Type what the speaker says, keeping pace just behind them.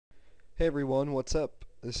Hey everyone, what's up?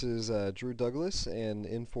 This is Drew Douglas and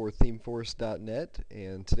in for themeforest.net,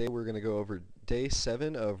 and today we're going to go over day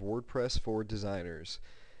 7 of WordPress for designers.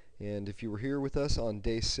 And if you were here with us on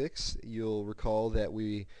day 6, you'll recall that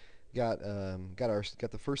we got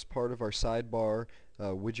the first part of our sidebar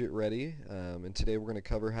widget ready, and today we're going to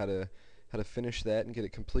cover how to finish that and get it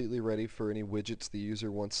completely ready for any widgets the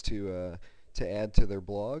user wants to add to their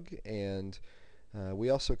blog. And we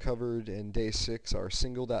also covered in day 6 our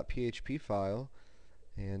single.php file,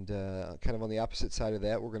 and kind of on the opposite side of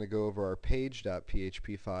that, we're going to go over our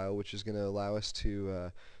page.php file, which is going to allow us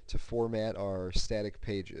to format our static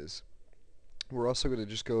pages. We're also going to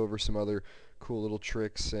just go over some other cool little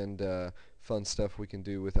tricks and fun stuff we can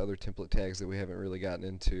do with other template tags that we haven't really gotten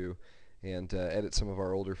into, and edit some of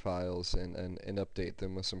our older files and update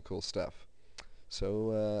them with some cool stuff.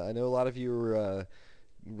 So I know a lot of you are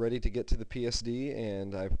ready to get to the PSD,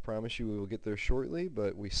 and I promise you we will get there shortly,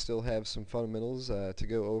 but we still have some fundamentals to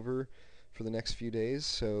go over for the next few days,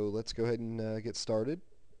 so let's go ahead and get started.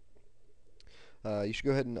 You should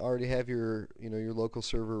go ahead and already have your local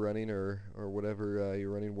server running, or whatever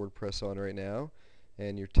you're running WordPress on right now,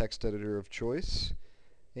 and your text editor of choice,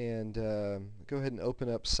 and go ahead and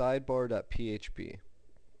open up sidebar.php.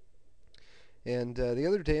 And the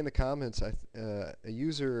other day in the comments, a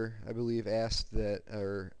user, I believe, asked that,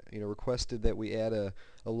 or requested that we add a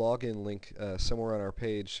login link somewhere on our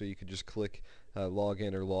page, so you could just click log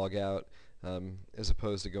in or log out, as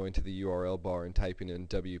opposed to going to the URL bar and typing in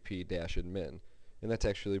wp-admin. And that's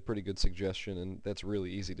actually a pretty good suggestion, and that's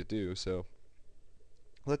really easy to do. So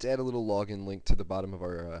let's add a little login link to the bottom of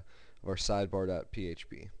our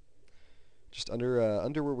sidebar.php. Just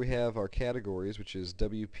under where we have our categories, which is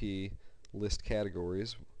WP list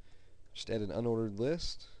categories, just add an unordered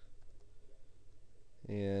list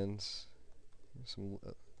and some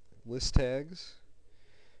list tags,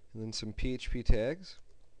 and then some PHP tags.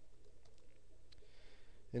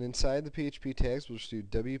 And inside the PHP tags, we'll just do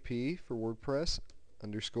WP for WordPress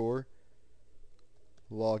underscore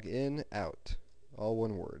login out, all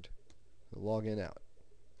one word, login out.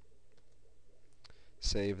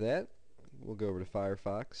 Save that. We'll go over to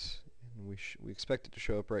Firefox, and we expect it to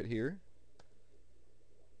show up right here.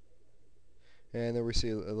 And then we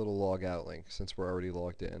see a little log out link since we're already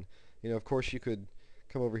logged in. Of course, you could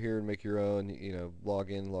come over here and make your own, log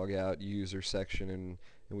in, log out, user section, and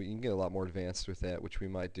you can get a lot more advanced with that, which we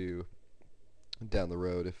might do down the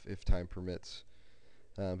road if time permits.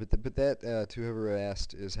 But that, to whoever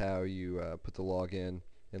asked, is how you put the login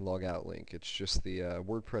and log out link. It's just the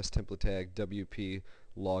WordPress template tag WP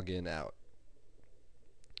login out.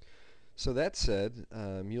 So that said,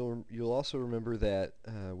 you'll also remember that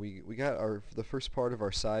we got the first part of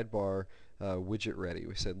our sidebar widget ready.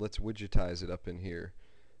 We said let's widgetize it up in here,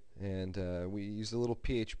 and we used a little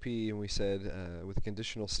PHP, and we said with a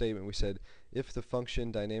conditional statement, we said if the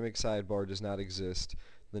function dynamic sidebar does not exist,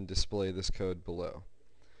 then display this code below.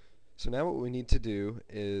 So now what we need to do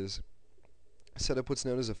is set up what's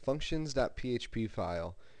known as a functions.php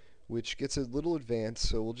file, which gets a little advanced,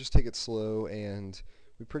 so we'll just take it slow, and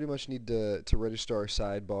we pretty much need to register our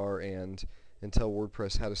sidebar and tell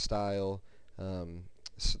WordPress how to style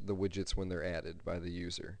the widgets when they're added by the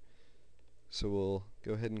user. So we'll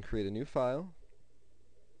go ahead and create a new file,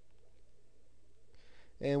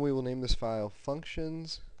 and we will name this file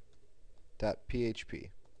functions.php.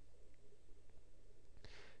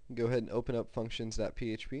 Go ahead and open up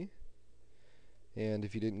functions.php, and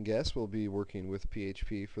if you didn't guess, we'll be working with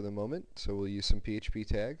PHP for the moment, so we'll use some PHP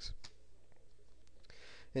tags.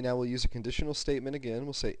 And now we'll use a conditional statement again.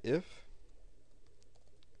 We'll say if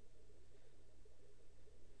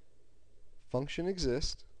function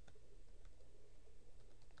exists,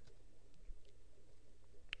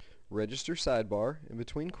 register sidebar in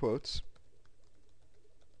between quotes,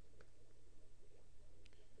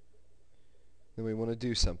 then we want to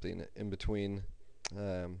do something in between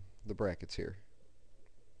the brackets here.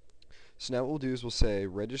 So now what we'll do is we'll say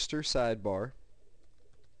register sidebar,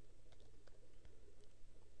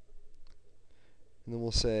 and then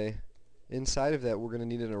we'll say inside of that we're going to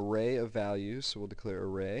need an array of values, so we'll declare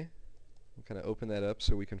array. We'll kind of open that up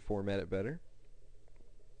so we can format it better.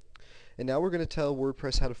 And now we're going to tell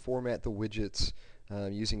WordPress how to format the widgets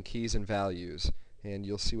using keys and values, and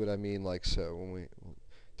you'll see what I mean like so. When we'll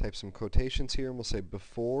type some quotations here, and we'll say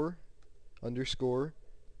before underscore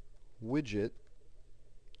widget,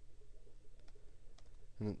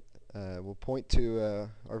 and we'll point to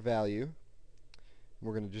our value.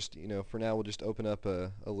 We're going to just, for now we'll just open up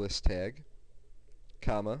a list tag,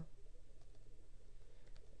 comma,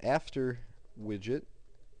 after widget,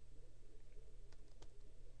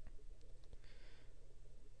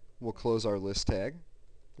 We'll close our list tag.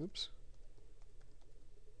 Oops.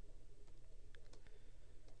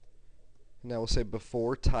 Now we'll say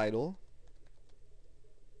before title.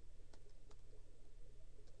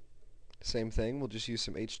 Same thing, we'll just use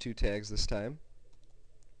some H2 tags this time.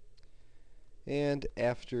 And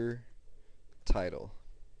after title.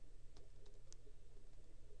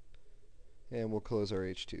 And we'll close our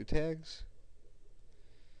H2 tags.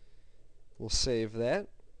 We'll save that.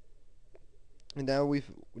 And now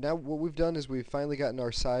what we've done is we've finally gotten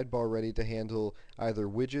our sidebar ready to handle either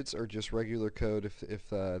widgets or just regular code if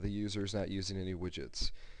the user is not using any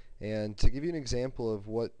widgets. And to give you an example of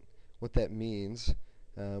what that means,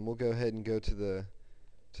 we'll go ahead and go to the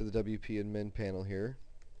WP admin panel here.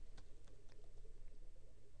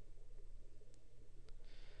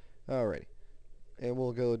 Alrighty, and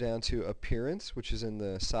we'll go down to Appearance, which is in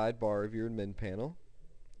the sidebar of your admin panel,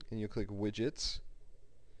 and you'll click Widgets.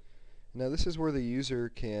 Now this is where the user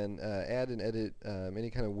can add and edit any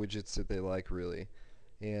kind of widgets that they like, really.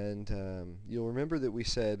 And you'll remember that we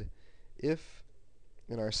said if,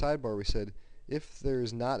 in our sidebar we said, if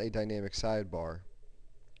there's not a dynamic sidebar,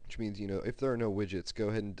 which means, if there are no widgets, go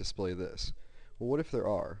ahead and display this. Well, what if there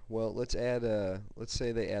are? Well, let's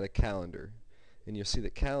say they add a calendar. And you'll see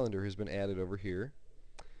that calendar has been added over here.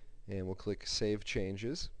 And we'll click Save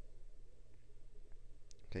Changes.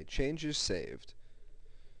 Okay, changes saved.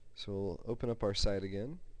 So we'll open up our site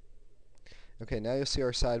again. Okay, now you'll see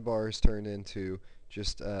our sidebar has turned into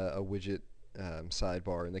just a widget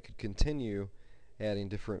sidebar, and they could continue adding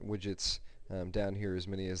different widgets down here, as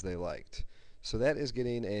many as they liked. So that is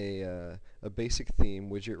getting a basic theme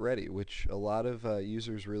widget ready, which a lot of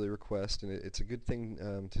users really request, and it's a good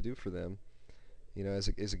thing to do for them. As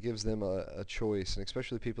it gives them a choice, and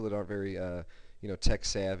especially people that aren't very tech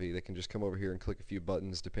savvy, they can just come over here and click a few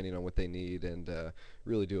buttons depending on what they need, and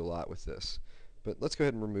really do a lot with this. But let's go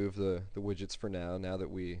ahead and remove the widgets for now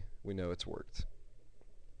that we know it's worked.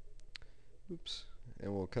 Oops.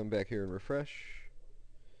 And we'll come back here and refresh.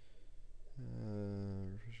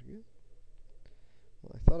 Refresh again.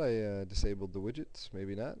 Well, I thought I disabled the widgets.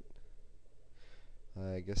 Maybe not.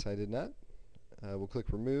 I guess I did not. We'll click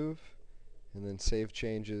Remove, and then Save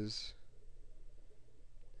Changes,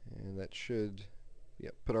 and that should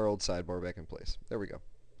put our old sidebar back in place. There we go.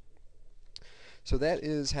 So that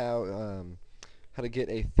is how to get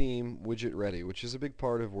a theme widget ready, which is a big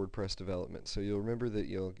part of WordPress development. So you'll remember that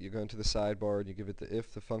you go into the sidebar and you give it the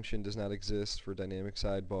if the function does not exist for dynamic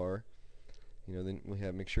sidebar. Then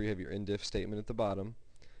make sure you have your end-if statement at the bottom.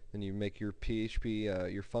 Then you make your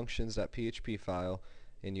PHP your functions.php file,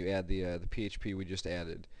 and you add the PHP we just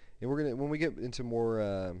added. And when we get into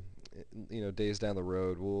more days down the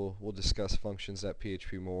road, we'll discuss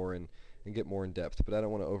functions.php more and get more in depth. But I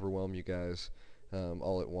don't want to overwhelm you guys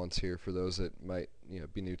all at once here for those that might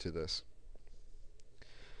be new to this.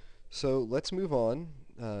 So let's move on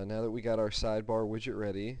now that we got our sidebar widget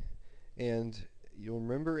ready. And you'll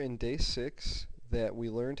remember in day 6 that we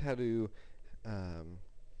learned how to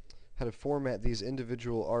format these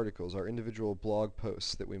individual articles, our individual blog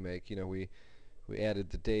posts that we make. We added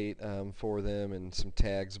the date for them and some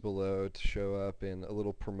tags below to show up, and a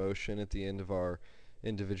little promotion at the end of our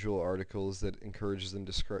individual articles that encourages them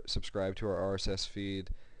to subscribe to our RSS feed.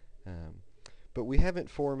 But we haven't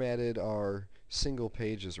formatted our single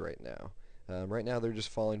pages right now. Right now they're just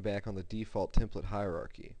falling back on the default template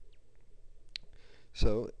hierarchy.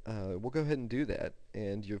 So we'll go ahead and do that,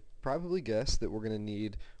 and you've probably guessed that we're going to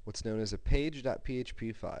need what's known as a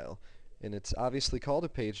page.php file. And it's obviously called a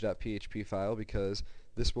page.php file because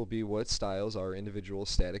this will be what styles our individual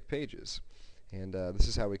static pages. And this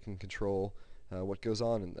is how we can control what goes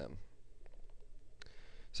on in them.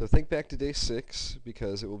 So think back to day 6,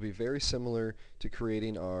 because it will be very similar to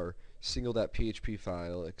creating our single.php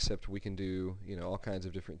file, except we can do all kinds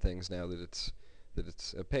of different things now that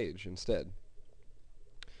it's a page instead.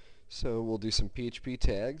 So we'll do some PHP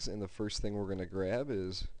tags, and the first thing we're going to grab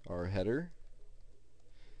is our header.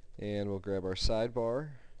 And we'll grab our sidebar,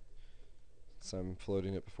 so I'm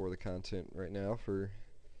floating it before the content right now for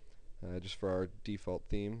just for our default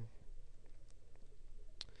theme.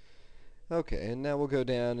 Okay, and now we'll go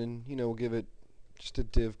down and we'll give it just a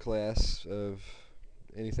div class of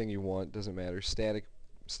anything you want, doesn't matter, static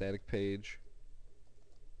page.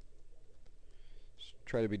 Just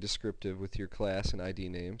try to be descriptive with your class and ID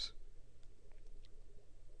names.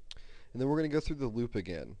 And then we're going to go through the loop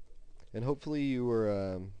again. And hopefully you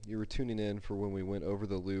were tuning in for when we went over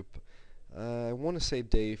the loop. I want to say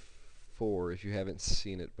day 4 if you haven't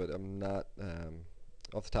seen it, but I'm not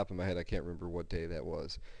off the top of my head. I can't remember what day that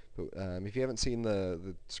was. But if you haven't seen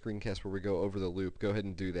the screencast where we go over the loop, go ahead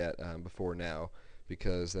and do that before now,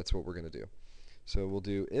 because that's what we're going to do. So we'll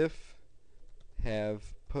do if have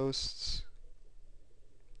posts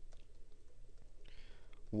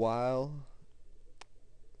while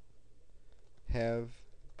have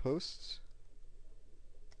posts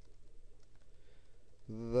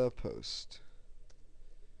the post.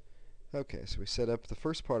 Okay, so we set up the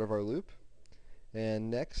first part of our loop, and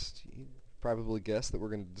next you probably guessed that we're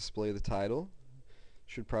going to display the title.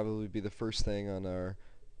 Should probably be the first thing on our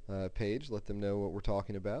page. Let them know what we're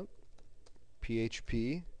talking about.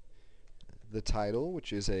 PHP, the title,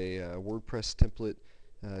 which is a WordPress template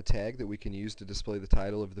tag that we can use to display the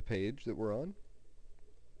title of the page that we're on.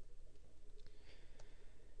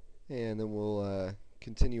 And then we'll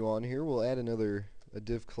continue on here. We'll add a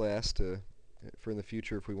div class for in the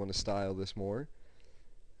future if we want to style this more.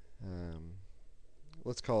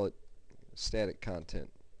 Let's call it static content.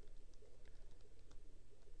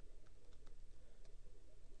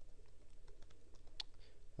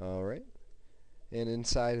 Alright, and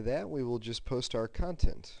inside of that we will just post our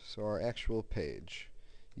content, so our actual page,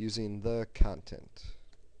 using the content.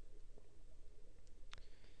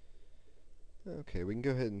 Okay, we can go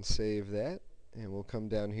ahead and save that, and we'll come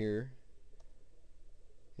down here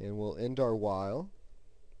and we'll end our while.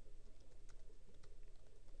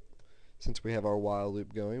 Since we have our while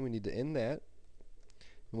loop going, we need to end that, and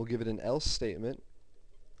we'll give it an else statement.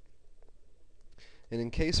 And in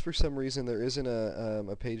case for some reason there isn't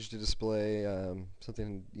a page to display,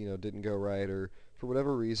 something didn't go right, or for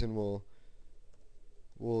whatever reason,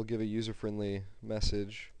 we'll give a user-friendly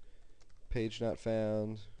message, page not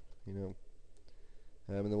found, and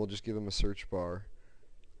then we'll just give them a search bar.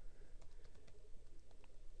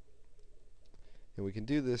 And we can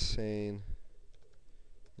do this saying,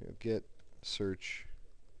 get search.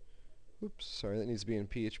 Oops, sorry, that needs to be in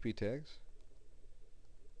PHP tags.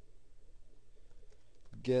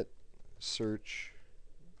 Get search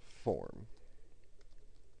form.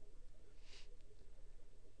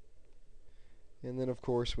 And then of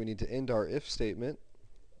course we need to end our if statement,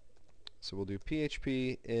 so we'll do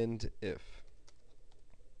PHP end if.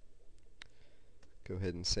 Go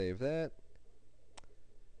ahead and save that.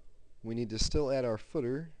 We need to still add our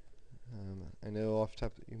footer. I know off the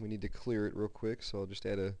top we need to clear it real quick, so I'll just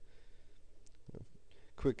add a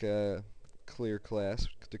quick clear class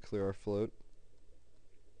to clear our float.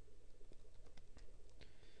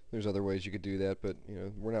 There's other ways you could do that, but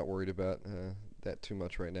we're not worried about that too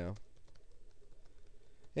much right now.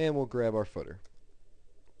 And we'll grab our footer.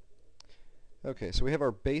 Okay, so we have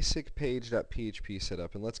our basic page.php set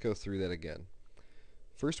up, and let's go through that again.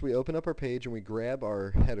 First, we open up our page and we grab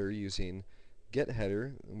our header using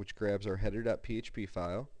getHeader, which grabs our header.php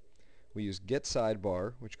file. We use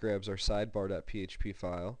getSidebar, which grabs our sidebar.php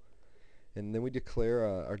file. And then we declare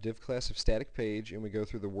our div class of static page, and we go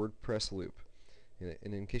through the WordPress loop.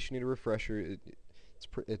 And in case you need a refresher,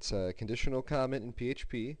 it's a conditional comment in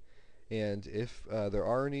PHP, and if there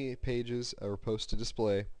are any pages or posts to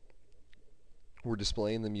display, we're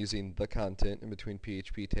displaying them using the content in between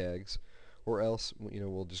PHP tags, or else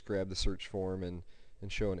we'll just grab the search form and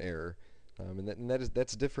show an error. And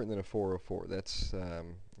that's different than a 404. That's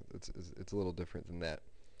it's a little different than that.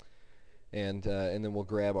 And then we'll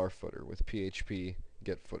grab our footer with PHP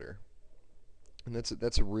get footer. And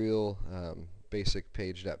that's a real basic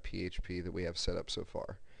page.php that we have set up so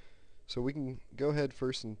far. So we can go ahead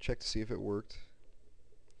first and check to see if it worked.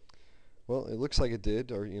 Well, it looks like it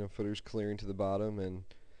did. Our footer's clearing to the bottom,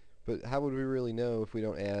 but how would we really know if we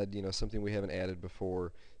don't add something we haven't added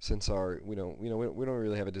before, since we don't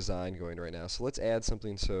really have a design going right now. So let's add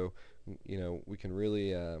something so we can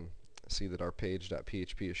really see that our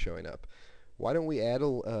page.php is showing up. Why don't we add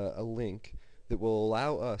a link that will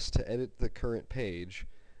allow us to edit the current page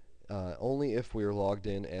only if we are logged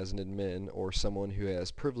in as an admin or someone who has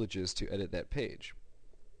privileges to edit that page.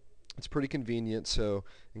 It's pretty convenient, so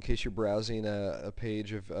in case you're browsing a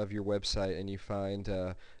page of your website and you find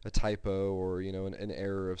a typo or an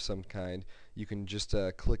error of some kind, you can just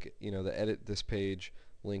click the edit this page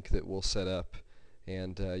link that we'll set up,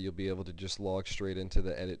 and you'll be able to just log straight into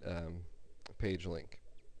the edit page link.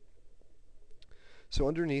 So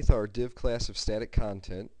underneath our div class of static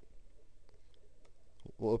content,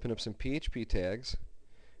 we'll open up some PHP tags.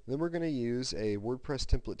 Then we're going to use a WordPress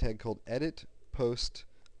template tag called edit post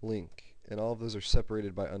link, and all of those are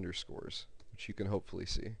separated by underscores, which you can hopefully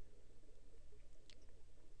see.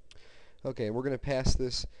 Okay, we're going to pass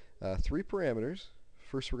this 3 parameters.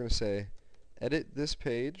 First, we're going to say edit this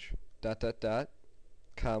page ...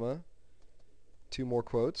 comma 2 more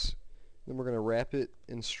quotes. Then we're going to wrap it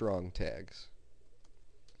in strong tags.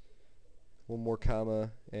 1 more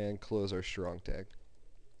comma and close our strong tag.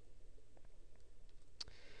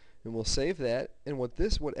 And we'll save that. And what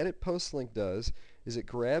edit post link does is it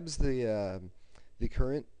grabs the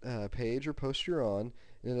current page or post you're on,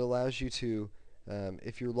 and it allows you to,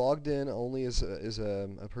 if you're logged in only as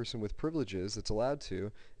a person with privileges that's allowed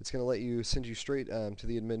to, it's going to let you send you straight to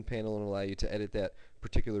the admin panel and allow you to edit that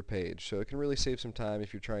particular page. So it can really save some time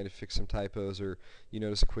if you're trying to fix some typos, or you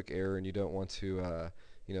notice a quick error and you don't want to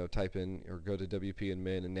type in or go to WP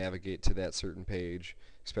admin and navigate to that certain page,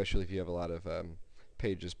 especially if you have a lot of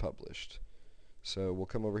pages published. So we'll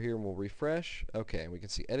come over here and we'll refresh. Okay, and we can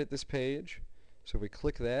see edit this page. So if we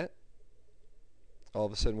click that, all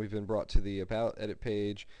of a sudden we've been brought to the About Edit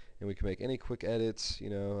page, and we can make any quick edits,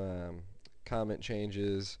 comment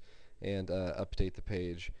changes, and update the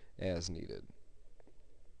page as needed,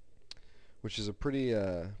 which is a pretty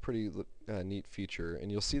neat feature.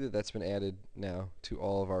 And you'll see that that's been added now to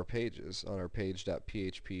all of our pages on our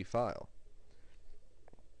page.php file.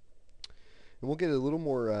 And we'll get a little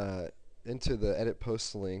more into the edit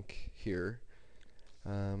post link here.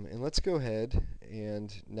 And let's go ahead,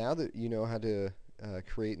 and now that you know how to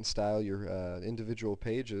create and style your individual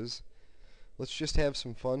pages, let's just have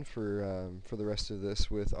some fun for the rest of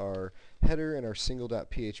this with our header and our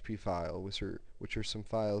single.php file, which are some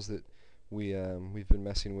files that we've been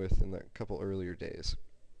messing with in a couple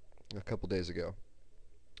days ago.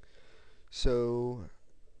 So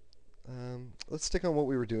let's stick on what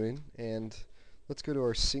we were doing, and let's go to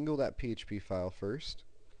our single.php file first.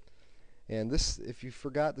 And this, if you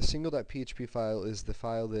forgot, the single.php file is the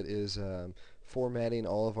file that is formatting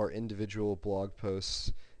all of our individual blog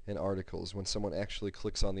posts and articles when someone actually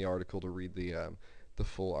clicks on the article to read the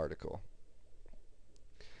full article.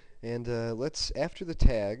 And let's, after the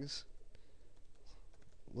tags,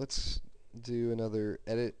 let's do another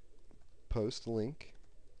edit post link.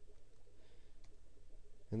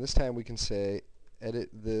 And this time we can say edit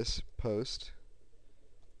this post,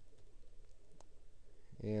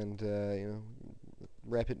 and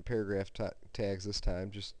wrap it in paragraph tags this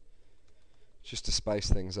time, just to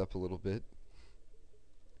spice things up a little bit.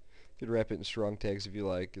 You could wrap it in strong tags if you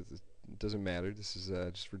like. It doesn't matter. This is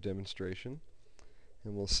just for demonstration.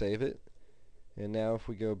 And we'll save it. And now if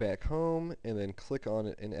we go back home and then click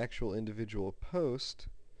on an actual individual post,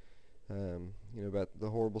 about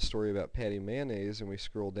the horrible story about Patty Mayonnaise, and we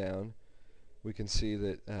scroll down, we can see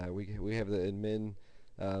that we have the admin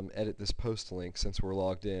edit this post link since we're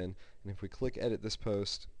logged in. And if we click edit this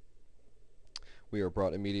post, we are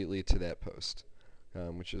brought immediately to that post,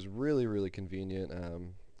 which is really convenient,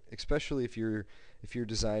 especially if you're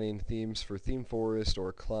designing themes for ThemeForest or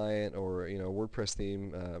a client, or a WordPress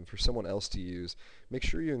theme for someone else to use. Make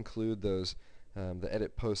sure you include those the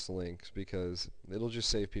edit post links, because it'll just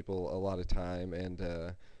save people a lot of time and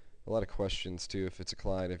a lot of questions too if it's a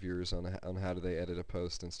client of yours on how do they edit a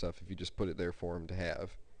post and stuff, if you just put it there for them to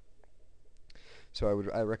have. So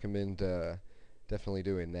I recommend definitely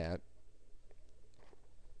doing that.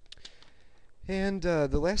 And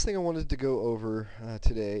the last thing I wanted to go over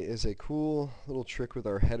today is a cool little trick with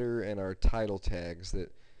our header and our title tags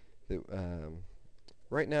that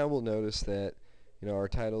right now we'll notice that our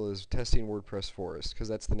title is Testing WordPress Forest, because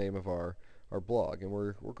that's the name of our blog, and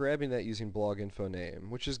we're grabbing that using blog info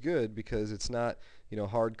name, which is good because it's not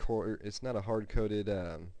hardcore, it's not a hard-coded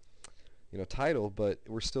title, but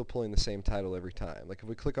we're still pulling the same title every time. Like if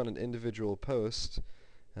we click on an individual post,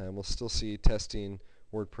 we'll still see Testing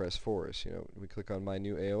WordPress Forest. We click on my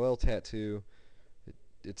new AOL tattoo,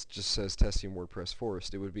 it just says Testing WordPress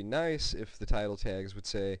Forest. It would be nice if the title tags would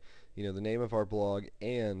say the name of our blog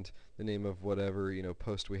and the name of whatever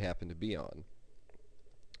post we happen to be on.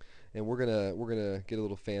 And we're gonna get a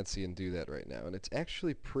little fancy and do that right now, and it's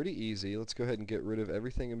actually pretty easy. Let's go ahead and get rid of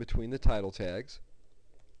everything in between the title tags,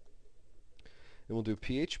 and we'll do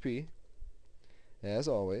PHP as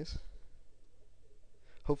always.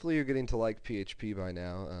 Hopefully you're getting to like PHP by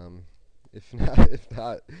now. If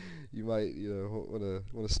not, you might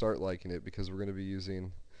want to start liking it, because we're going to be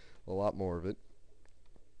using a lot more of it.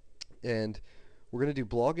 And we're going to do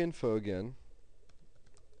blog info again,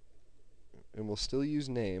 and we'll still use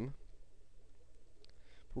name.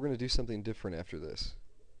 We're going to do something different after this.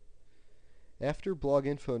 After blog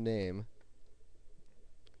info name,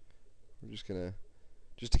 we're just to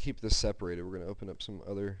keep this separated, we're going to open up some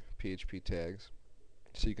other PHP tags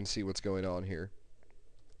so you can see what's going on here.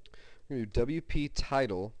 We're going to do WP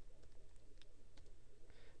title,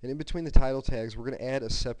 and in between the title tags we're going to add a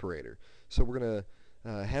separator. So we're going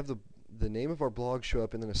to have the name of our blog show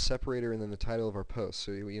up, and then a separator, and then the title of our post.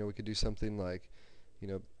 So we could do something like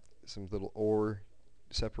some little or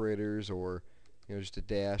separators, or just a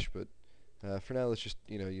dash, but for now let's just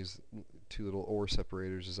use two little or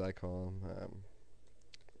separators, as I call them.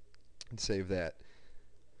 and save that.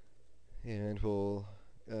 And we'll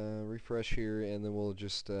refresh here, and then we'll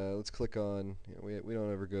just let's click on. We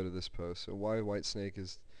don't ever go to this post. So why Whitesnake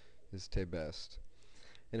is te best.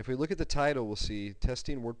 And if we look at the title, we'll see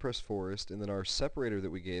testing WordPress Forest, and then our separator that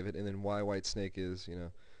we gave it, and then why Whitesnake is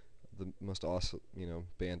the most awesome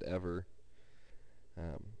band ever.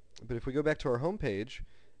 But if we go back to our home page,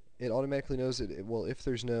 it automatically knows that well, if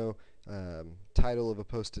there's no title of a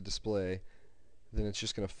post to display, then it's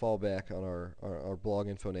just going to fall back on our blog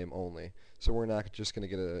info name only. So we're not just going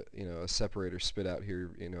to get a separator spit out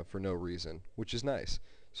here for no reason, which is nice.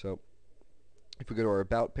 So if we go to our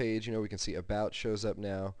About page, we can see About shows up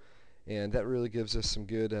now, and that really gives us some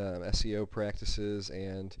good SEO practices,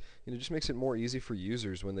 and just makes it more easy for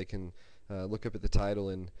users when they can look up at the title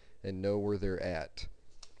and know where they're at.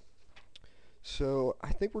 So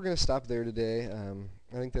I think we're going to stop there today.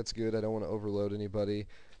 I think that's good. I don't want to overload anybody.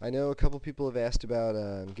 I know a couple people have asked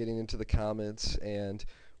about getting into the comments, and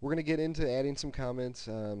we're going to get into adding some comments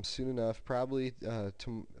soon enough, probably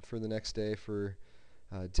for the next day, for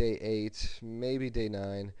day 8, maybe day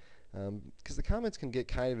 9, because the comments can get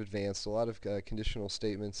kind of advanced. A lot of conditional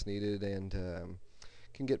statements needed, and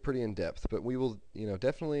can get pretty in-depth. But we will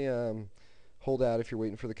definitely hold out if you're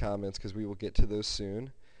waiting for the comments, because we will get to those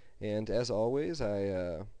soon. And as always,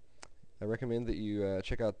 I recommend that you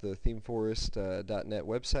check out the themeforest.net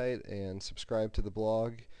website and subscribe to the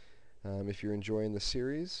blog. If you're enjoying the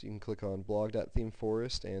series, you can click on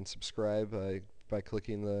blog.themeforest and subscribe by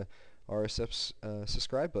clicking the RSS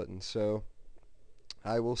subscribe button. So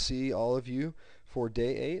I will see all of you for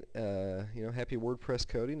day 8. Happy WordPress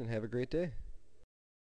coding, and have a great day.